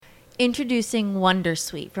Introducing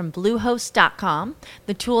Wondersuite from Bluehost.com,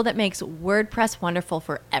 the tool that makes WordPress wonderful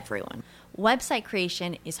for everyone. Website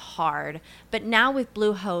creation is hard, but now with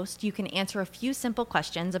Bluehost, you can answer a few simple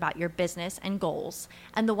questions about your business and goals,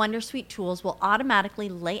 and the Wondersuite tools will automatically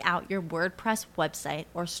lay out your WordPress website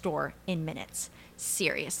or store in minutes.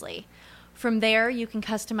 Seriously. From there, you can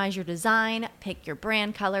customize your design, pick your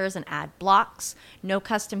brand colors, and add blocks. No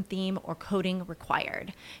custom theme or coding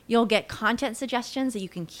required. You'll get content suggestions that you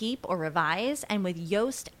can keep or revise, and with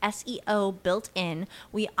Yoast SEO built in,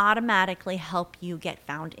 we automatically help you get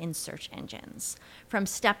found in search engines. From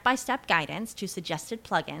step-by-step guidance to suggested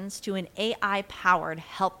plugins to an AI-powered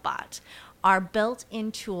help bot, our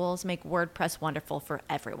built-in tools make WordPress wonderful for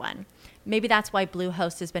everyone. Maybe that's why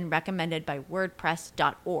Bluehost has been recommended by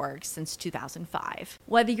WordPress.org since 2005.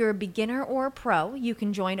 Whether you're a beginner or a pro, you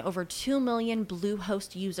can join over 2 million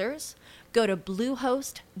Bluehost users. Go to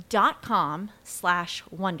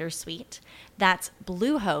bluehost.com/wondersuite. That's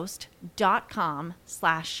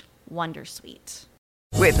bluehost.com/wondersuite.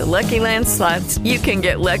 With the Lucky Land Slots, you can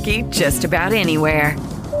get lucky just about anywhere.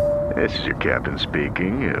 This is your captain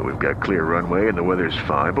speaking. We've got clear runway and the weather's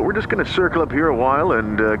fine, but we're just going to circle up here a while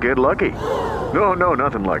and get lucky. No,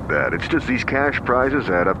 nothing like that. It's just these cash prizes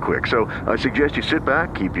add up quick. So I suggest you sit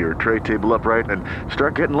back, keep your tray table upright, and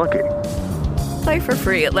start getting lucky. Play for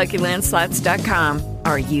free at LuckyLandSlots.com.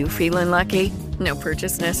 Are you feeling lucky? No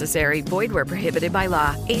purchase necessary. Void where prohibited by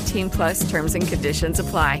law. 18 plus terms and conditions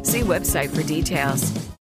apply. See website for details.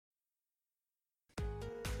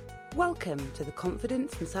 Welcome to the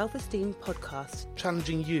Confidence and Self-Esteem podcast,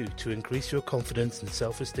 challenging you to increase your confidence and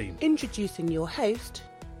self-esteem. Introducing your host,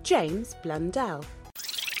 James Blundell.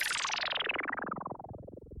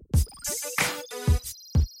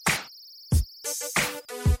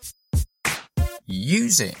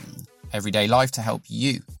 Using everyday life to help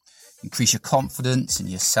you increase your confidence and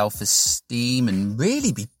your self-esteem and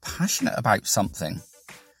really be passionate about something.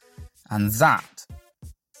 And that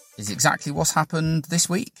is exactly what's happened this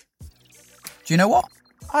week. Do you know what?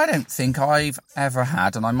 I don't think I've ever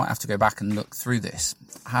had, and I might have to go back and look through this,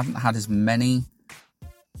 I haven't had as many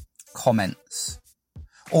comments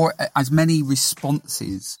or as many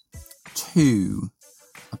responses to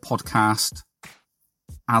a podcast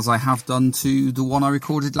as I have done to the one I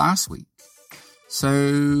recorded last week.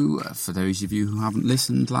 So, for those of you who haven't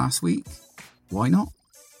listened last week, why not?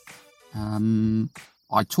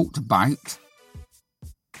 I talked about,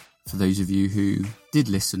 for those of you who did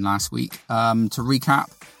listen last week, to recap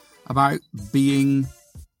about being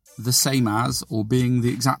the same as or being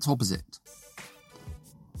the exact opposite.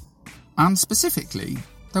 And specifically,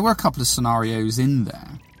 there were a couple of scenarios in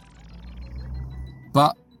there.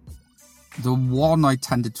 But the one I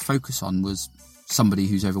tended to focus on was somebody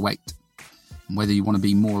who's overweight. And whether you want to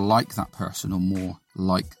be more like that person or more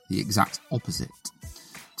like the exact opposite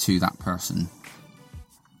to that person.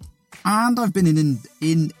 And I've been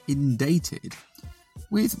inundated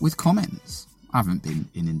with comments. I haven't been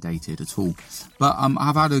inundated at all. But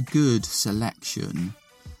I've had a good selection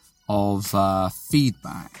of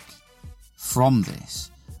feedback from this.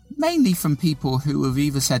 Mainly from people who have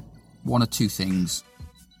either said one or two things.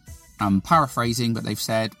 I'm paraphrasing, but they've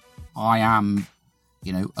said, I am,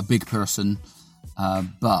 a big person,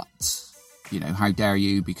 but, how dare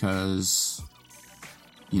you, because,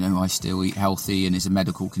 I still eat healthy and it's a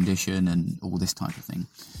medical condition and all this type of thing.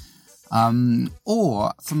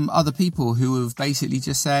 Or from other people who have basically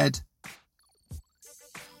just said,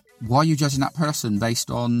 why are you judging that person based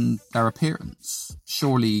on their appearance?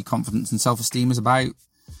 Surely confidence and self-esteem is about,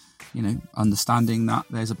 understanding that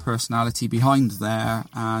there's a personality behind there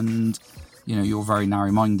and, you're very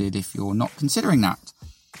narrow-minded if you're not considering that.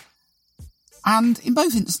 And in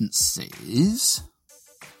both instances,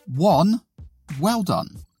 one, well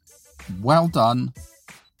done. Well done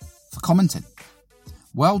for commenting.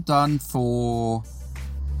 Well done for...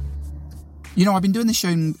 I've been doing this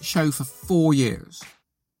show for 4 years.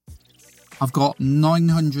 I've got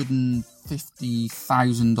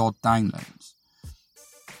 950,000 odd downloads.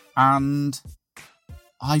 And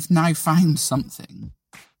I've now found something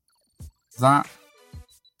that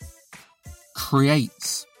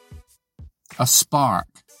creates a spark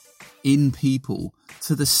in people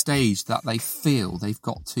to the stage that they feel they've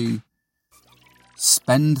got to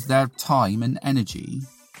spend their time and energy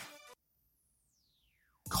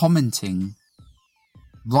commenting,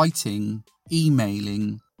 writing,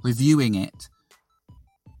 emailing, reviewing it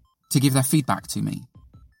to give their feedback to me.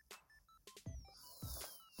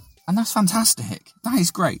 And that's fantastic. That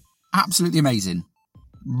is great. Absolutely amazing.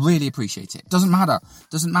 Really appreciate it. Doesn't matter.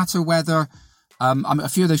 Doesn't matter whether... a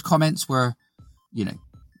few of those comments were,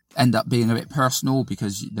 end up being a bit personal,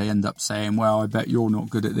 because they end up saying, well, I bet you're not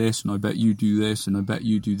good at this, and I bet you do this, and I bet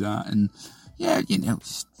you do that. And yeah,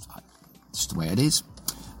 it's just the way it is.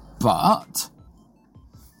 But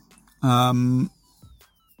I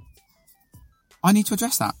need to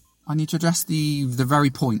address that. I need to address the very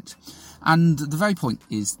point. And the very point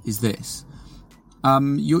is this.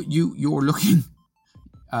 You're looking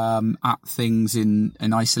at things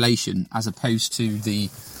in isolation, as opposed to the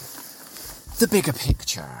bigger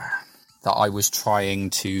picture that I was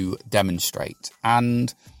trying to demonstrate.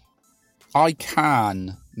 And I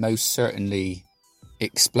can most certainly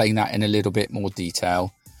explain that in a little bit more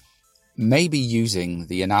detail, maybe using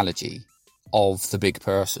the analogy of the big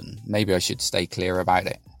person. Maybe I should stay clear about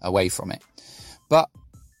it, away from it. But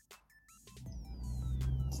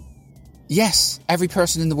yes, every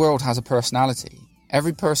person in the world has a personality.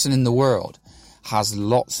 Every person in the world has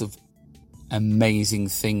lots of amazing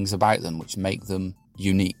things about them which make them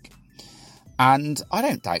unique. And I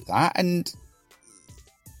don't doubt that. And,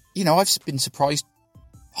 I've been surprised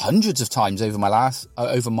hundreds of times over my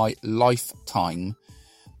lifetime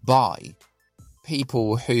by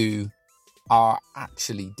people who are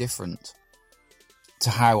actually different to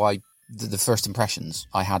how the first impressions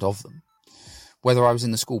I had of them. Whether I was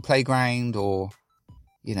in the school playground or,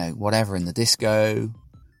 whatever, in the disco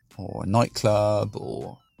or a nightclub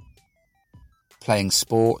or playing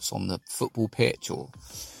sports on the football pitch or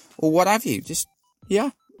what have you. Just,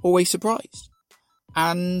 always surprised.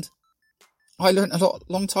 And I learned a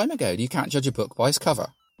long time ago, you can't judge a book by its cover.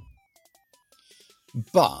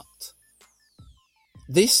 But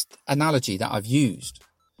this analogy that I've used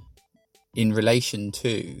in relation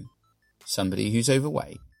to somebody who's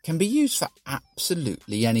overweight can be used for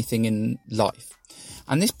absolutely anything in life.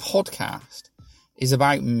 And this podcast is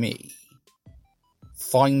about me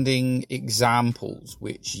finding examples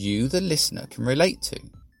which you, the listener, can relate to.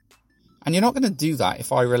 And you're not going to do that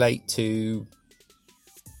if I relate to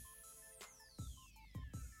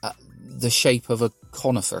the shape of a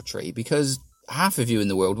conifer tree, because half of you in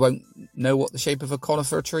the world won't know what the shape of a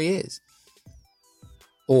conifer tree is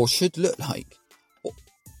or should look like.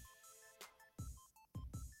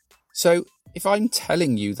 So if I'm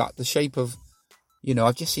telling you that the shape of,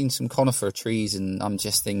 I've just seen some conifer trees and I'm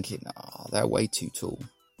just thinking, they're way too tall.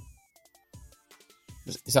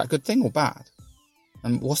 Is that a good thing or bad?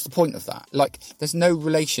 And what's the point of that? Like, there's no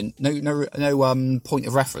relation, no point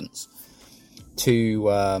of reference to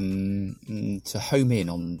home in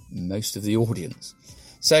on most of the audience.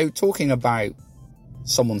 So talking about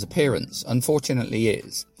someone's appearance, unfortunately,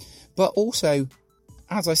 is. But also,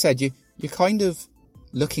 as I said, you're kind of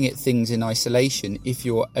looking at things in isolation if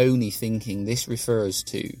you're only thinking this refers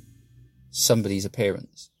to somebody's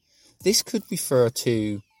appearance. This could refer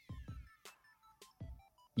to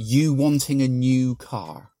you wanting a new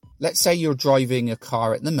car. Let's say you're driving a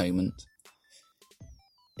car at the moment.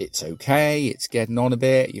 It's okay, it's getting on a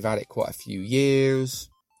bit, you've had it quite a few years,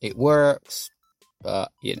 it works, but,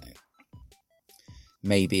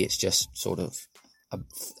 maybe it's just sort of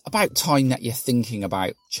about time that you're thinking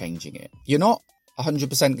about changing it. You're not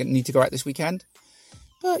 100% going to need to go out this weekend,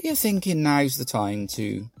 but you're thinking now's the time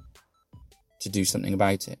to do something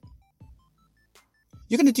about it.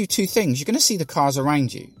 You're going to do two things. You're going to see the cars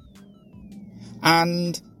around you,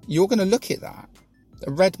 and you're going to look at that.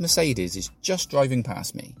 A red Mercedes is just driving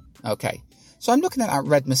past me. Okay, so I'm looking at that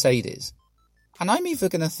red Mercedes, and I'm either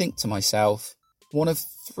going to think to myself one of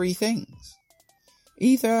three things.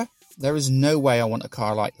 Either there is no way I want a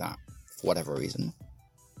car like that, for whatever reason.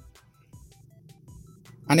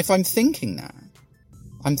 And if I'm thinking that,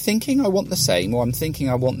 I'm thinking I want the same, or I'm thinking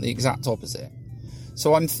I want the exact opposite.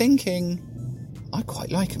 So I'm thinking, I quite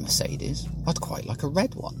like a Mercedes. I'd quite like a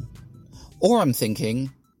red one. Or I'm thinking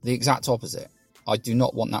the exact opposite. I do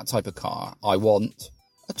not want that type of car. I want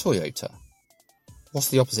a Toyota. What's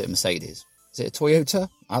the opposite of Mercedes? Is it a Toyota?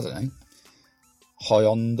 I don't know.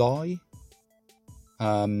 Hyundai?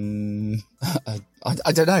 I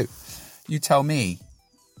don't know. You tell me.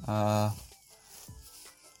 A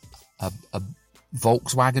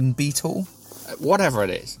Volkswagen Beetle? Whatever it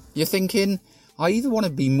is. You're thinking, I either want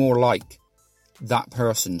to be more like that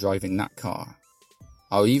person driving that car.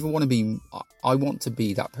 I want to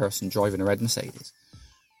be that person driving a red Mercedes.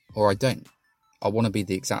 Or I don't. I want to be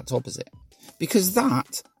the exact opposite. Because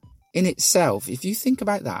that, in itself, if you think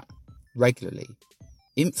about that regularly,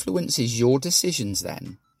 influences your decisions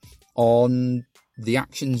then on the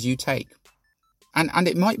actions you take. And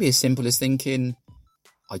it might be as simple as thinking,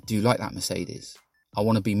 I do like that Mercedes. I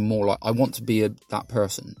want to be that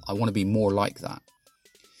person. I want to be more like that.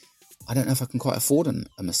 I don't know if I can quite afford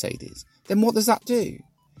a Mercedes. Then what does that do?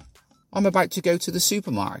 I'm about to go to the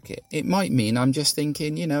supermarket. It might mean I'm just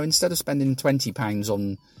thinking, instead of spending £20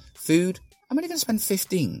 on food, I'm only going to spend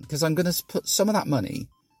 15 because I'm going to put some of that money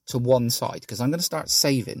to one side because I'm going to start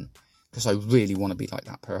saving because I really want to be like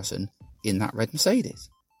that person in that red Mercedes.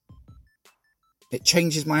 It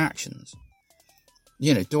changes my actions.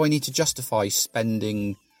 Do I need to justify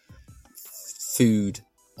spending food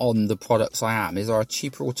on the products I am? Is there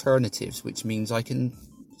cheaper alternatives, which means I can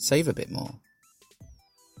save a bit more?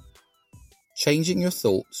 Changing your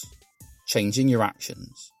thoughts, changing your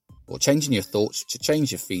actions, or changing your thoughts to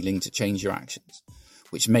change your feeling to change your actions,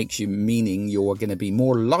 which makes you meaning you're going to be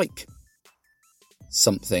more like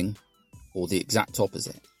something or the exact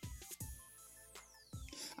opposite.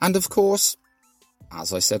 And of course,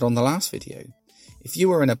 as I said on the last video, if you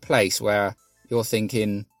were in a place where you're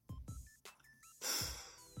thinking,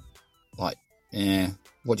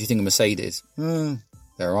 what do you think of Mercedes? They're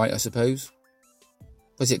alright, I suppose.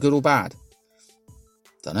 Was it good or bad?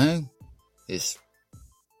 Don't know. If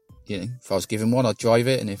I was given one, I'd drive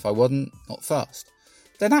it, and if I wasn't, not fussed.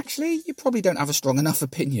 Then actually, you probably don't have a strong enough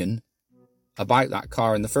opinion about that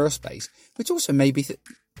car in the first place, which also maybe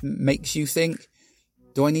makes you think,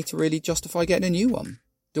 do I need to really justify getting a new one?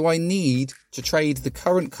 Do I need to trade the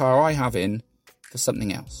current car I have in for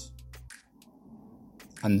something else?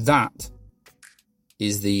 And that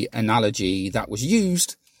is the analogy that was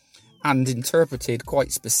used and interpreted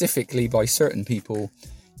quite specifically by certain people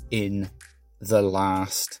in the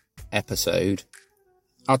last episode.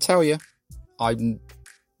 I'll tell you, I think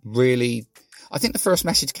the first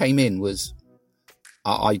message came in was,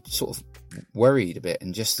 I sort of worried a bit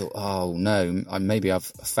and just thought, oh no, maybe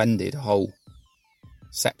I've offended a whole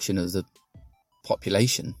section of the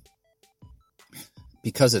population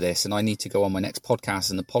because of this, and I need to go on my next podcast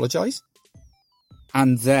and apologise.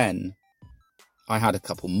 And then I had a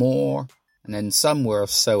couple more, and then some were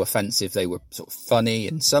so offensive they were sort of funny,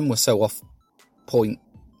 and some were so off point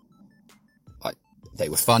they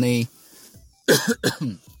were funny.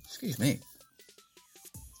 Excuse me.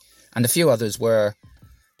 And a few others were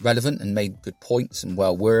relevant and made good points and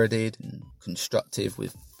well worded and constructive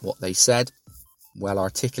with what they said, well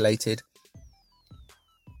articulated.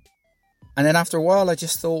 And then after a while I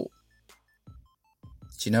just thought,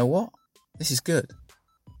 do you know what? This is good.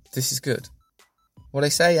 This is good. What I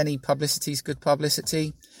say, any publicity is good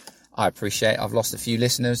publicity. I appreciate I've lost a few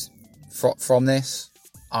listeners from this.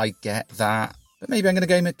 I get that. But maybe I'm going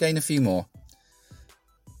to gain a few more.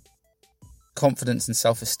 Confidence and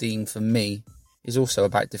self-esteem for me is also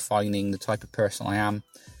about defining the type of person I am and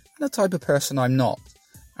the type of person I'm not.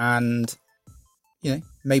 And,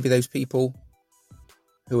 maybe those people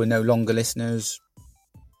who are no longer listeners,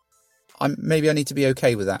 maybe I need to be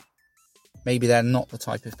okay with that. Maybe they're not the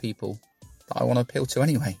type of people that I want to appeal to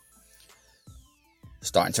anyway.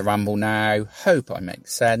 Starting to ramble now. Hope I make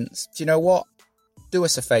sense. Do you know what? Do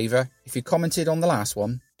us a favour. If you commented on the last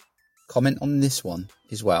one, comment on this one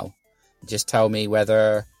as well. Just tell me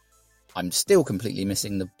whether I'm still completely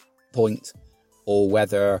missing the point or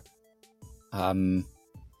whether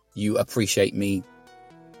you appreciate me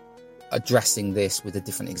addressing this with a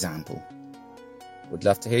different example. Would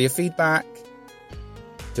love to hear your feedback.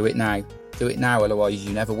 Do it now. Do it now, otherwise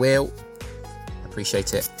you never will.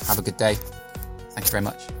 Appreciate it. Have a good day. Thank you very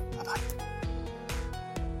much. Bye-bye.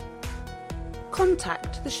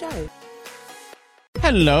 Contact the show.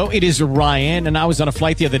 Hello, it is Ryan, and I was on a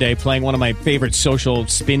flight the other day playing one of my favorite social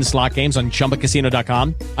spin slot games on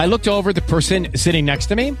ChumbaCasino.com. I looked over at the person sitting next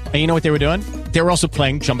to me, and you know what they were doing? They were also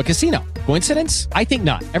playing Chumba Casino. Coincidence? I think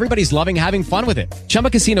not. Everybody's loving having fun with it. Chumba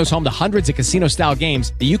Casino is home to hundreds of casino-style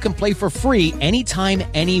games that you can play for free anytime,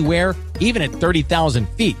 anywhere, even at 30,000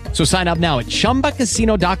 feet. So sign up now at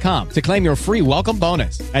ChumbaCasino.com to claim your free welcome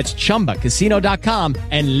bonus. That's ChumbaCasino.com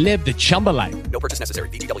and live the Chumba life. No purchase necessary.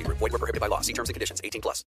 VGW. Void where prohibited by law. See terms and conditions. 18+.